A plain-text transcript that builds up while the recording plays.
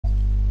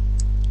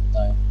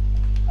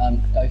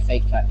Go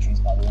fake factories,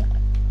 by the way.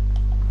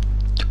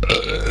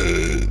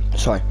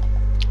 Sorry.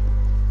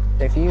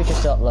 So if you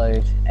just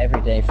upload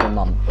every day for a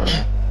month,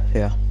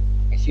 Yeah.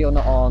 if you're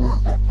not on,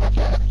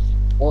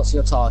 what's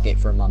your target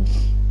for a month?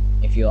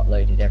 If you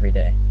uploaded every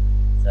day,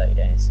 30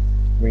 days,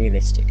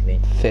 realistically.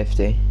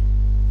 50.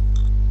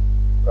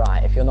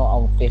 Right, if you're not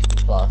on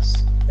 50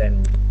 plus,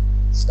 then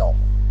stop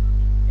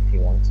if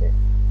you want to.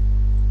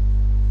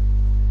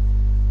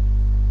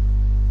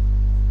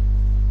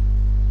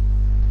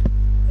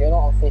 If you're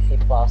not on 50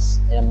 plus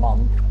in a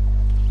month,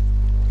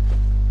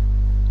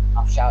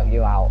 I'll shout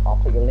you out. I'll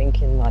put your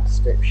link in my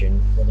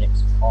description for the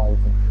next 5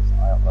 videos that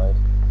I upload.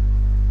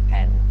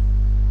 10.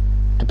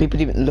 Do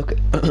people even look at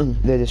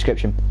the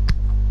description?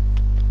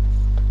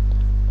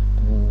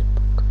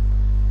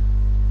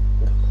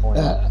 Good point.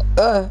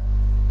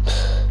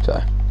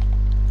 Sorry.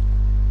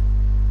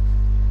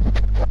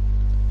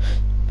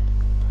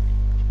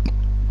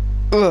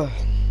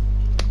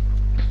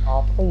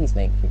 Oh, please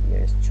make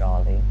videos,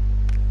 Charlie.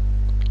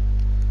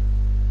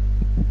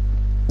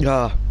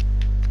 Ah.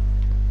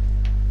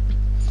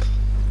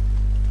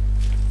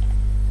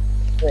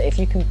 But if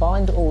you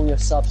combined all your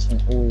subs from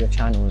all your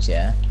channels,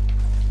 yeah?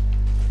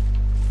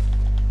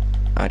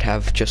 I'd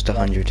have just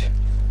 100.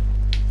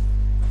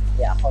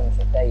 Yeah,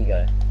 100, there you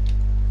go.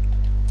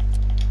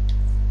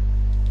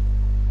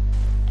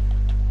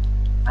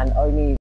 And only